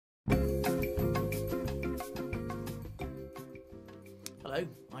Hello,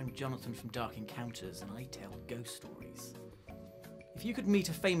 I'm Jonathan from Dark Encounters, and I tell ghost stories. If you could meet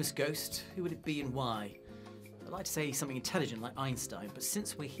a famous ghost, who would it be and why? I'd like to say something intelligent like Einstein, but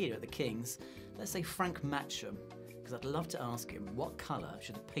since we're here at the King's, let's say Frank Matcham, because I'd love to ask him what colour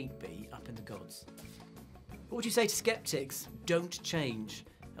should the paint be up in the gods. What would you say to skeptics? Don't change.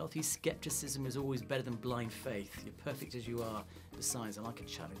 Healthy skepticism is always better than blind faith. You're perfect as you are. Besides, I like a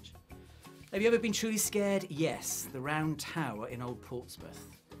challenge. Have you ever been truly scared? Yes, the round tower in old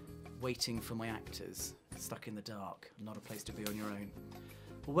Portsmouth. Waiting for my actors. Stuck in the dark. Not a place to be on your own.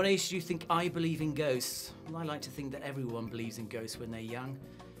 Well, what age do you think I believe in ghosts? Well, I like to think that everyone believes in ghosts when they're young.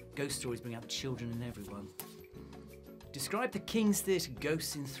 Ghost stories bring out the children in everyone. Describe the King's Theatre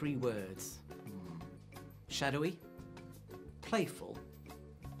ghosts in 3 words. Shadowy, playful,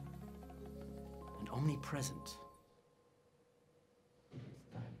 and omnipresent.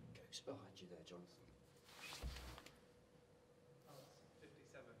 That ghost behind you there, Jonathan.